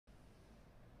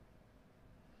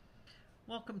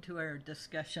Welcome to our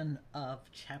discussion of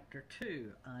Chapter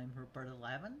 2. I'm Roberta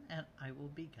Lavin, and I will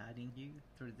be guiding you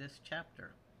through this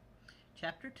chapter.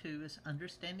 Chapter 2 is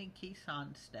Understanding Key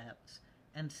Concepts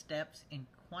and Steps in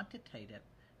Quantitative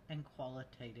and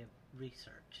Qualitative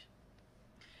Research.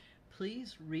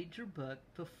 Please read your book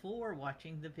before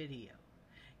watching the video.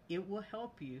 It will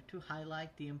help you to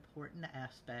highlight the important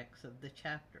aspects of the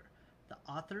chapter. The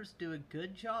authors do a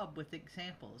good job with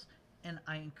examples, and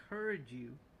I encourage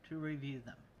you to review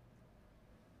them.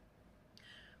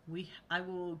 I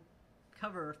will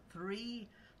cover 3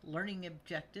 learning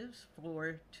objectives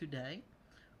for today.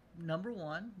 Number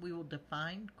 1, we will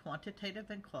define quantitative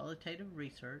and qualitative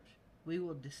research. We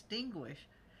will distinguish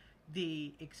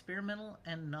the experimental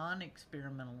and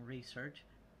non-experimental research,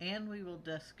 and we will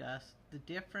discuss the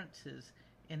differences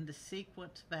in the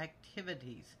sequence of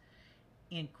activities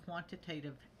in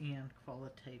quantitative and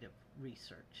qualitative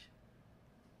research.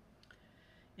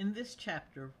 In this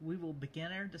chapter, we will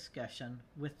begin our discussion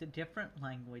with the different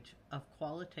language of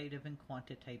qualitative and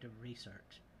quantitative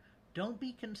research. Don't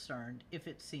be concerned if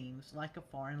it seems like a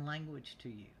foreign language to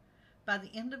you. By the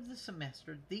end of the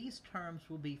semester, these terms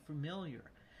will be familiar,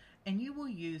 and you will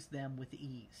use them with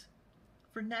ease.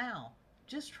 For now,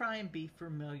 just try and be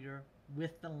familiar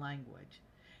with the language.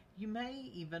 You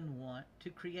may even want to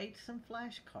create some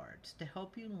flashcards to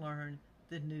help you learn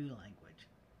the new language.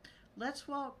 Let's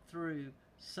walk through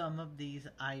some of these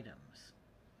items.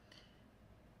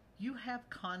 You have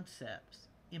concepts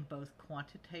in both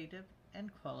quantitative and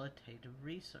qualitative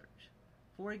research.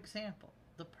 For example,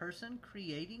 the person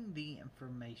creating the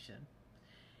information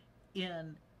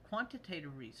in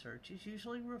quantitative research is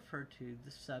usually referred to the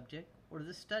subject or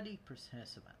the study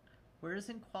participant, whereas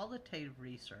in qualitative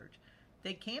research,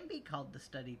 they can be called the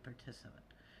study participant,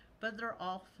 but they're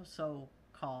also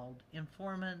called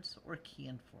informants or key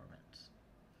informants.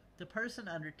 The person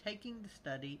undertaking the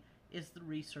study is the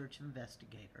research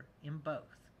investigator in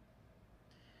both.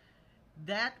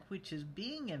 That which is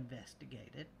being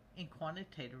investigated in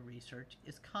quantitative research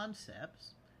is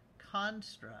concepts,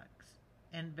 constructs,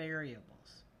 and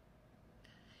variables.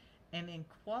 And in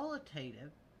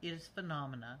qualitative, it is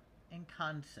phenomena and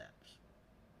concepts.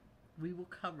 We will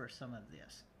cover some of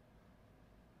this.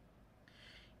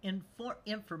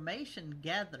 Information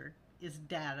gathered is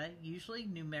data, usually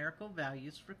numerical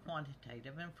values for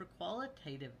quantitative, and for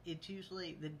qualitative,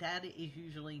 the data is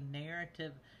usually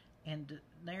narrative and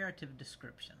narrative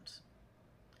descriptions.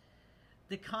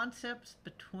 The connections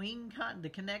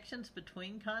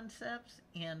between concepts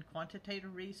in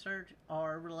quantitative research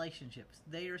are relationships.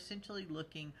 They are essentially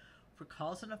looking for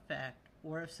cause and effect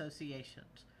or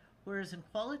associations, whereas in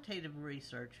qualitative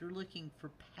research, you're looking for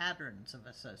patterns of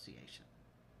association.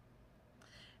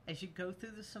 As you go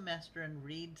through the semester and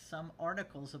read some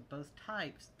articles of both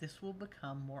types, this will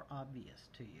become more obvious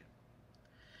to you.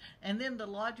 And then the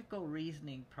logical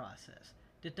reasoning process.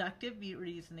 Deductive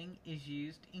reasoning is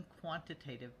used in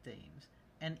quantitative themes,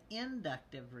 and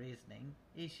inductive reasoning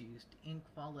is used in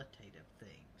qualitative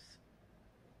themes.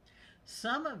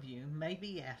 Some of you may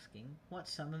be asking what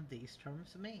some of these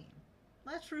terms mean.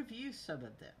 Let's review some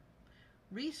of them.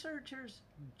 Researchers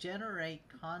generate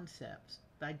concepts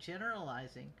by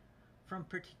generalizing from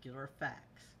particular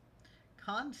facts.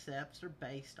 Concepts are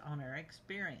based on our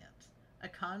experience. A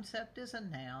concept is a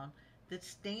noun that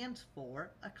stands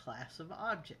for a class of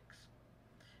objects.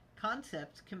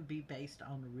 Concepts can be based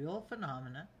on real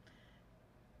phenomena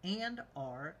and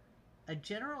are a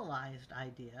generalized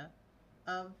idea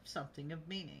of something of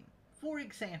meaning. For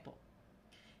example,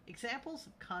 examples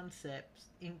of concepts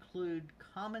include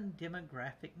common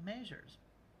demographic measures: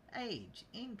 age,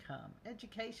 income,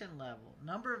 education level,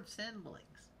 number of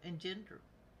siblings, and gender,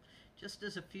 just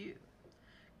as a few.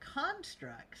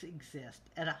 Constructs exist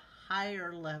at a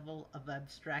higher level of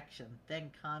abstraction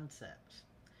than concepts.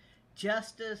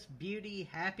 Justice, beauty,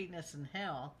 happiness, and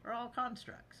health are all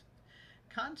constructs.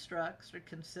 Constructs are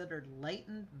considered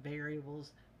latent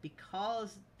variables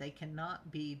because they cannot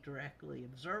be directly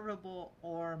observable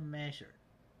or measured.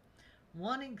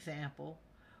 One example,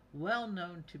 well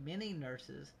known to many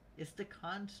nurses, is the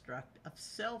construct of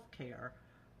self-care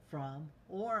from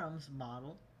Orum's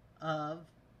model of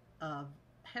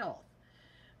health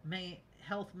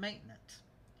maintenance.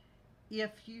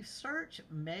 If you search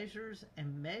measures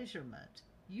and measurements,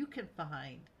 you can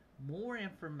find more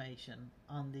information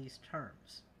on these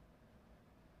terms.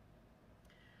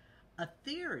 A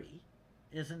theory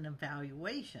is an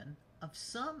evaluation of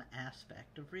some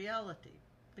aspect of reality.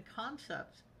 The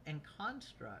concepts and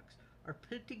constructs are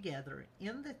put together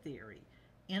in the theory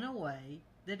in a way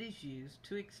that is used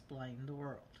to explain the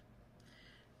world.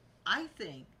 I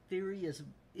think theory is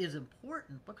is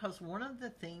important because one of the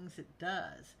things it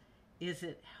does is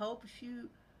it helps you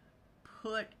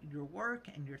put your work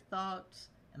and your thoughts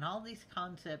and all these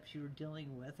concepts you're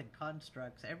dealing with and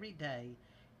constructs every day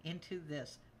into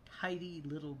this tidy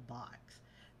little box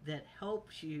that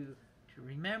helps you to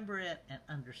remember it and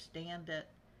understand it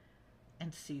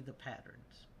and see the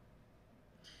patterns.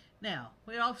 Now,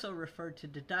 we also refer to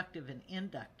deductive and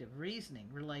inductive reasoning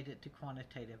related to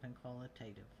quantitative and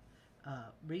qualitative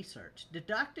research.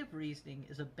 Deductive reasoning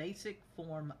is a basic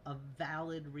form of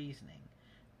valid reasoning.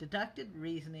 Deductive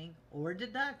reasoning or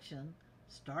deduction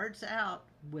starts out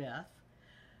with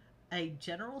a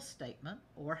general statement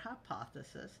or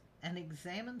hypothesis and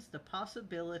examines the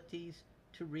possibilities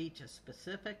to reach a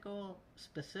specific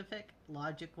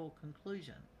logical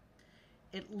conclusion.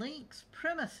 It links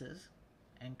premises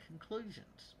and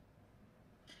conclusions.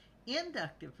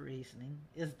 Inductive reasoning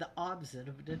is the opposite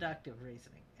of deductive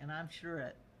reasoning, and I'm sure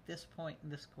at this point in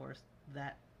this course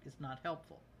that is not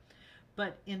helpful.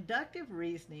 But inductive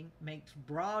reasoning makes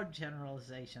broad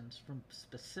generalizations from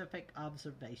specific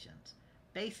observations.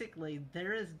 Basically,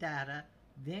 there is data,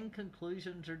 then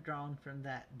conclusions are drawn from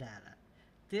that data.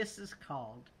 This is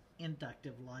called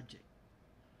inductive logic.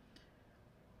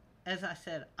 As I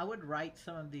said, I would write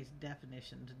some of these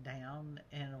definitions down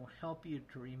and it will help you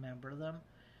to remember them.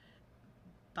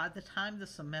 By the time the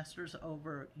semester's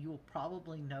over, you'll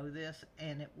probably know this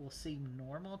and it will seem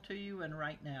normal to you, and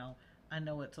right now I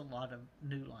know it's a lot of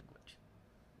new language.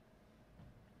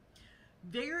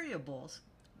 Variables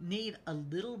need a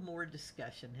little more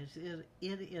discussion.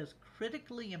 It is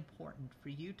critically important for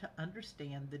you to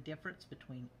understand the difference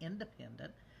between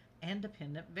independent and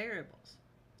dependent variables.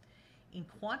 In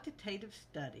quantitative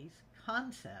studies,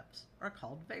 concepts are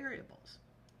called variables.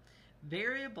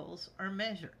 Variables are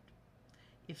measured.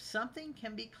 If something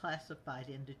can be classified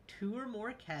into two or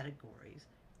more categories,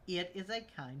 it is a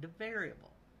kind of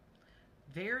variable.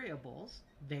 Variables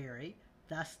vary,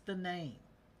 thus the name.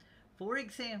 For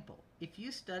example, if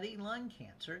you study lung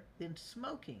cancer, then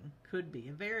smoking could be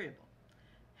a variable.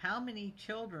 How many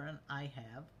children I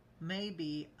have may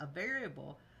be a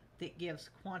variable that gives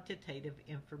quantitative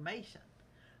information.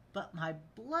 But my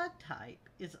blood type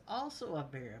is also a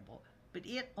variable, but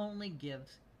it only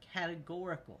gives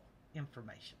categorical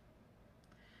information.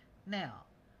 Now,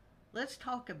 let's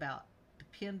talk about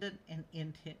dependent and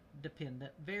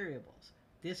independent variables.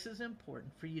 This is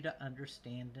important for you to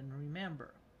understand and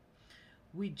remember.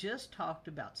 We just talked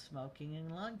about smoking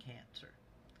and lung cancer.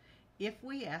 If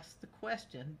we ask the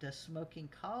question, does smoking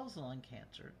cause lung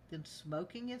cancer, then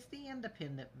smoking is the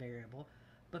independent variable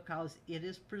because it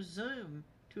is presumed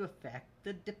to affect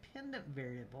the dependent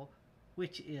variable,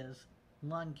 which is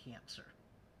lung cancer.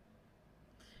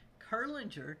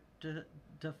 Kerlinger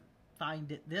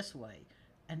defined it this way: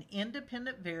 an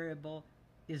independent variable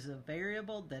is a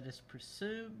variable that is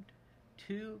presumed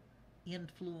to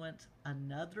influence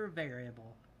another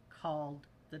variable called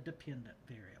the dependent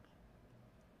variable.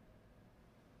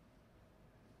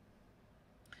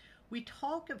 We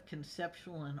talk of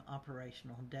conceptual and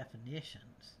operational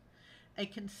definitions. A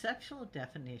conceptual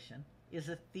definition is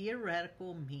a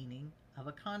theoretical meaning of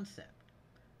a concept.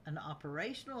 An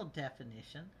operational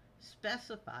definition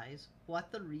specifies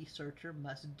what the researcher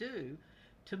must do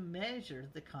to measure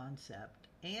the concept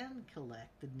and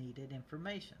collect the needed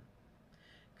information.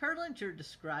 Kerlinger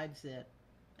describes it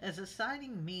as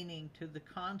assigning meaning to the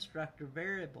construct or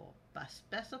variable by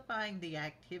specifying the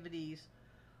activities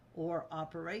or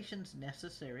operations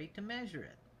necessary to measure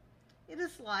it. It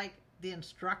is like the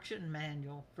instruction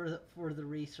manual for the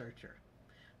researcher.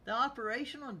 The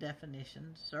operational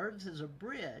definition serves as a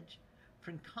bridge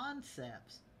from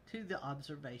concepts to the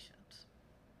observations.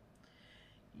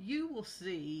 You will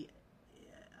see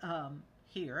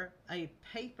here a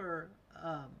paper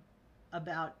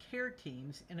about care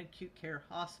teams in acute care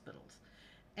hospitals,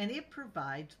 and it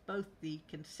provides both the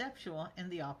conceptual and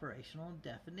the operational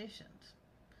definitions.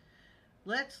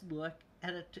 Let's look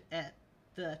at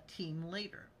the team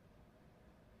leader.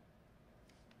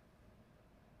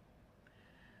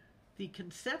 The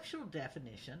conceptual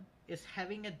definition is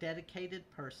having a dedicated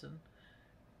person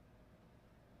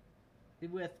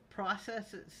with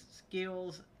processes,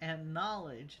 skills, and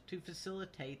knowledge to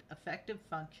facilitate effective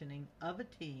functioning of a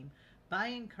team by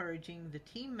encouraging the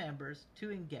team members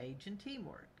to engage in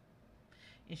teamwork.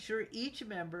 Ensure each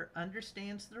member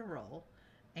understands their role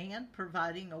and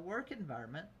providing a work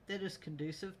environment that is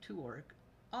conducive to work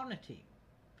on a team.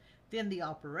 Then the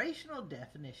operational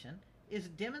definition is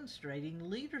demonstrating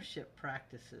leadership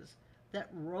practices that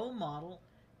role model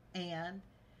and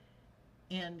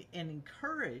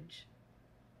encourage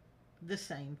the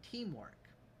same teamwork.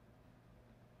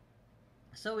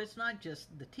 So it's not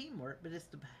just the teamwork, but it's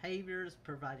the behaviors,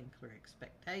 providing clear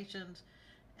expectations,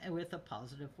 and with a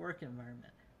positive work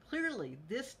environment. Clearly,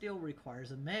 this still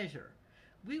requires a measure.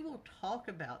 We will talk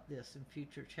about this in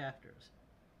future chapters.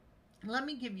 Let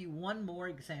me give you one more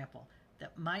example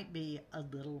that might be a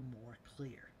little more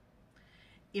clear.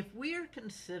 If we are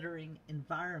considering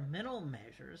environmental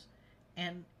measures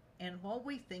and what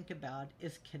we think about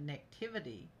is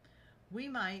connectivity, we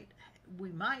might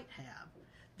have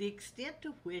the extent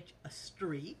to which a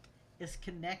street is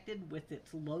connected with its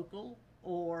local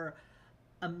or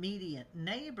immediate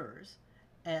neighbors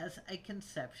as a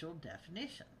conceptual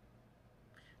definition.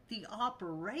 The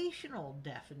operational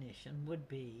definition would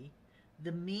be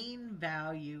the mean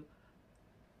value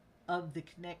of the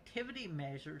connectivity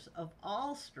measures of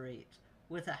all streets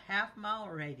with a half-mile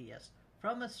radius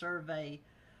from a survey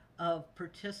of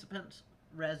participants'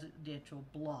 residential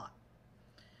block.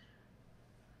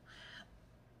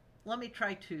 Let me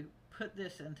try to put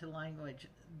this into language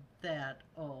that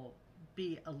will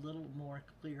be a little more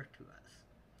clear to us.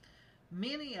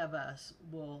 Many of us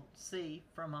will see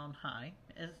from on high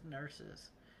as nurses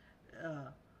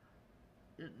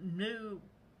new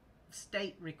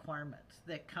state requirements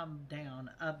that come down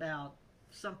about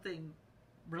something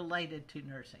related to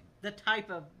nursing, the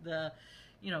type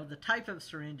of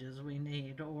syringes we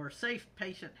need, or safe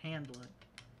patient handling.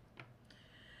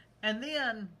 And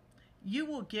then you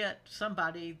will get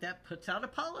somebody that puts out a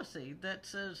policy that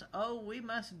says, oh, we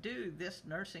must do this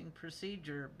nursing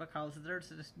procedure because there's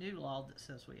this new law that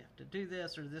says we have to do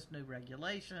this, or this new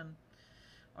regulation,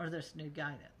 or this new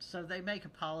guidance. So they make a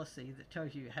policy that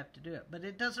tells you have to do it, but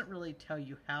it doesn't really tell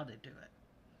you how to do it.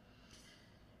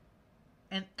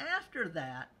 And after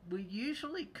that, we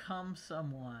usually come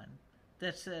someone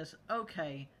that says,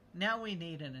 okay, now we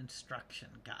need an instruction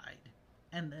guide.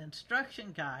 And the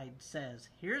instruction guide says,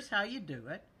 here's how you do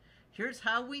it, here's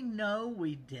how we know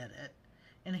we did it,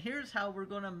 and here's how we're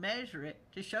going to measure it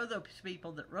to show those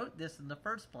people that wrote this in the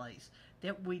first place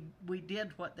that we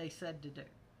did what they said to do.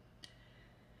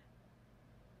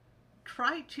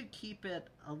 Try to keep it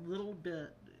a little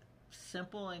bit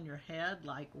simple in your head,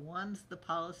 like one's the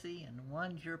policy and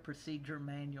one's your procedure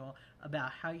manual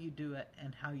about how you do it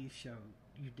and how you show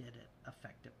you did it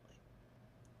effectively.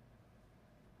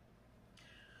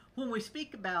 When we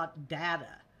speak about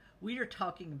data, we are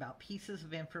talking about pieces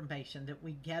of information that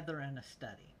we gather in a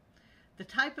study. The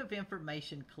type of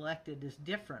information collected is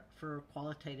different for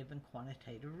qualitative and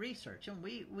quantitative research, and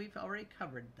we've already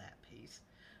covered that piece.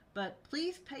 But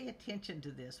please pay attention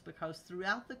to this, because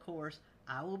throughout the course,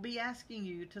 I will be asking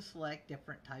you to select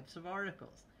different types of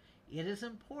articles. It is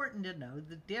important to know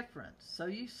the difference, so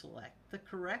you select the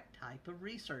correct type of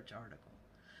research article.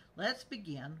 Let's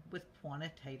begin with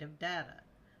quantitative data.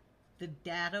 The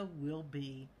data will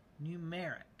be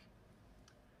numeric.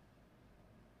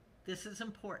 This is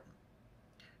important.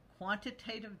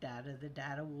 Quantitative data, the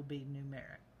data will be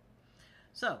numeric.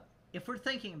 So, if we're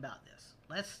thinking about this,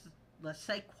 let's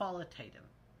say qualitative.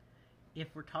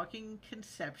 If we're talking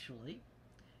conceptually,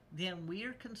 then we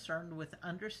are concerned with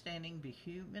understanding the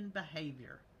human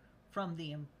behavior from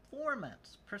the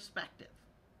informant's perspective.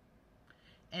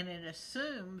 And it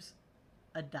assumes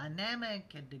a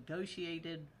dynamic and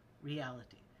negotiated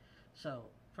reality. So,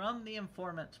 from the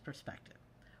informant's perspective.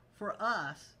 For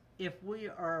us, if we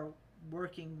are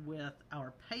working with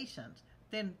our patients,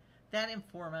 then that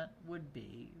informant would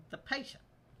be the patient.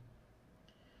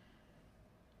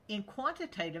 In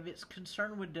quantitative, it's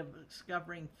concerned with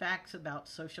discovering facts about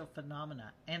social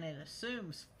phenomena, and it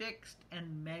assumes fixed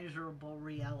and measurable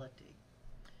reality.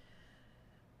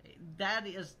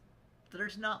 There's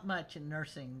not much in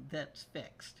nursing that's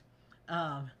fixed.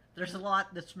 There's a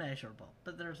lot that's measurable,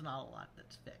 but there's not a lot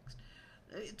that's fixed.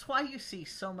 It's why you see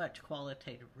so much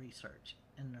qualitative research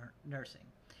in nursing.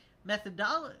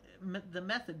 The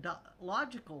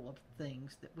methodological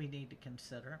things that we need to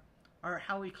consider are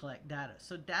how we collect data.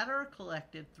 So data are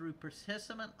collected through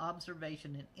participant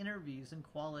observation and interviews in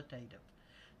qualitative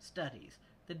studies.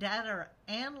 The data are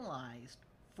analyzed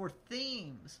for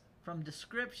themes from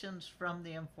descriptions from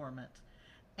the informants,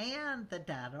 and the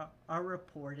data are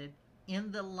reported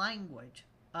in the language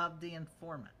of the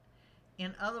informant.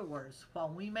 In other words, while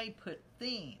we may put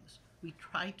themes, we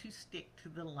try to stick to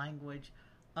the language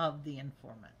of the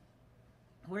informant.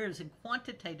 Whereas in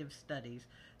quantitative studies,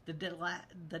 the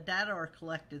data are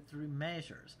collected through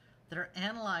measures that are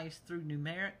analyzed through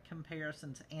numeric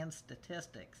comparisons and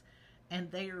statistics,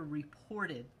 and they are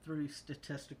reported through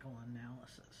statistical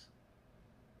analysis.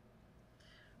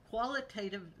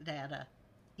 Qualitative data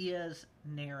is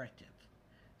narrative.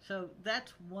 So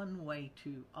that's one way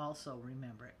to also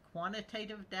remember it.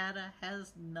 Quantitative data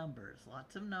has numbers,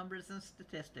 lots of numbers and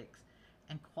statistics,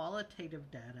 and qualitative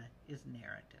data is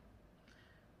narrative.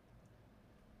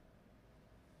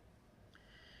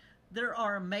 There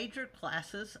are major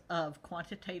classes of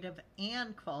quantitative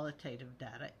and qualitative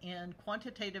data. In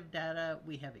quantitative data,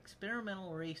 we have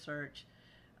experimental research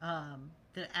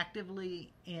that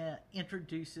actively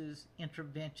introduces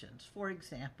interventions. For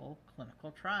example,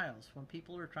 clinical trials, when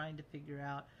people are trying to figure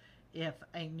out if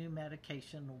a new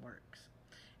medication works.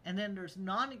 And then there's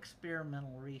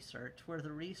non-experimental research, where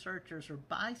the researchers are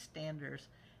bystanders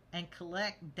and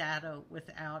collect data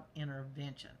without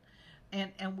intervention.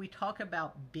 And we talk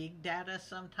about big data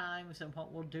sometimes, and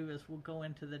what we'll do is we'll go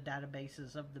into the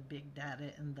databases of the big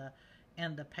data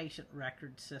and the patient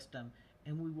record system,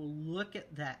 and we will look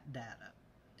at that data.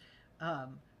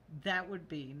 That would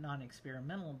be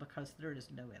non-experimental because there is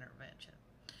no intervention.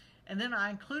 And then I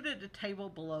included a table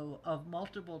below of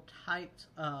multiple types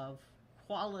of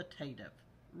qualitative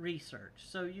research.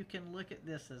 So you can look at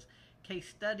this as case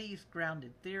studies,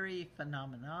 grounded theory,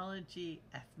 phenomenology,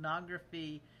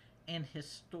 ethnography, and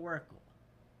historical.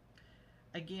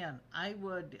 Again,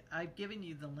 I've given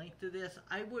you the link to this.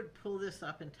 I would pull this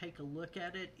up and take a look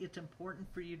at it. It's important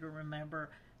for you to remember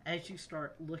as you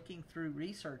start looking through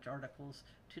research articles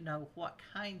to know what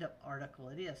kind of article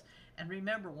it is. And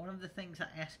remember, one of the things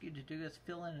I ask you to do is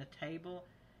fill in a table,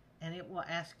 and it will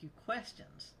ask you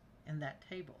questions in that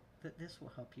table that this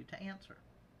will help you to answer.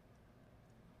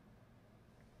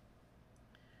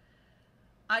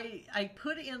 I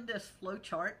put in this flow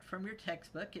chart from your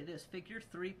textbook. It is figure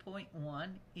 3.1.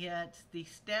 It's the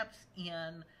steps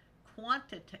in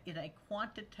a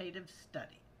quantitative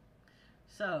study.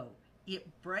 So it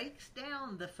breaks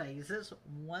down the phases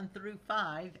 1 through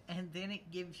 5, and then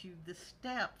it gives you the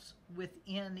steps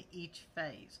within each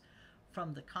phase,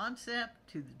 from the concept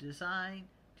to the design,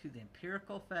 to the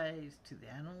empirical phase, to the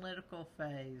analytical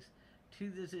phase, to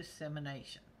the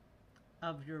dissemination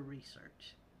of your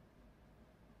research.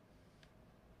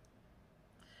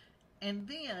 And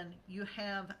then you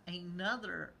have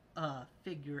another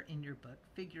figure in your book,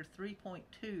 figure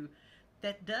 3.2,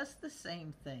 that does the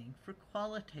same thing for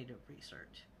qualitative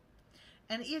research.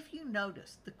 And if you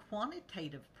notice, the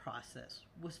quantitative process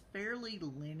was fairly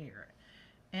linear,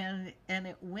 and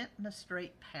it went in a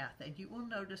straight path. And you will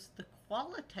notice the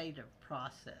qualitative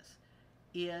process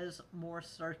is more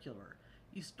circular.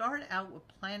 You start out with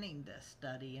planning this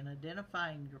study and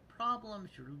identifying your problems.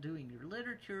 You're doing your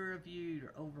literature review,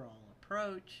 your overall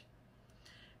approach.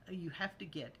 You have to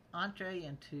get entree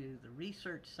into the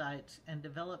research sites and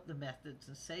develop the methods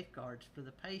and safeguards for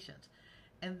the patients.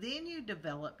 And then you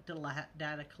develop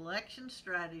data collection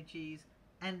strategies,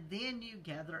 and then you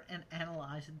gather and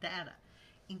analyze data.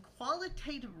 In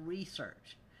qualitative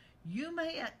research, you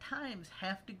may at times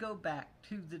have to go back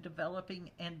to the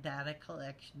developing and data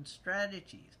collection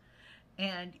strategies,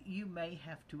 and you may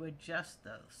have to adjust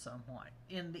those somewhat.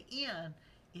 In the end,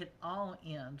 it all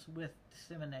ends with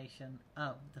dissemination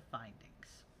of the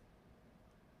findings.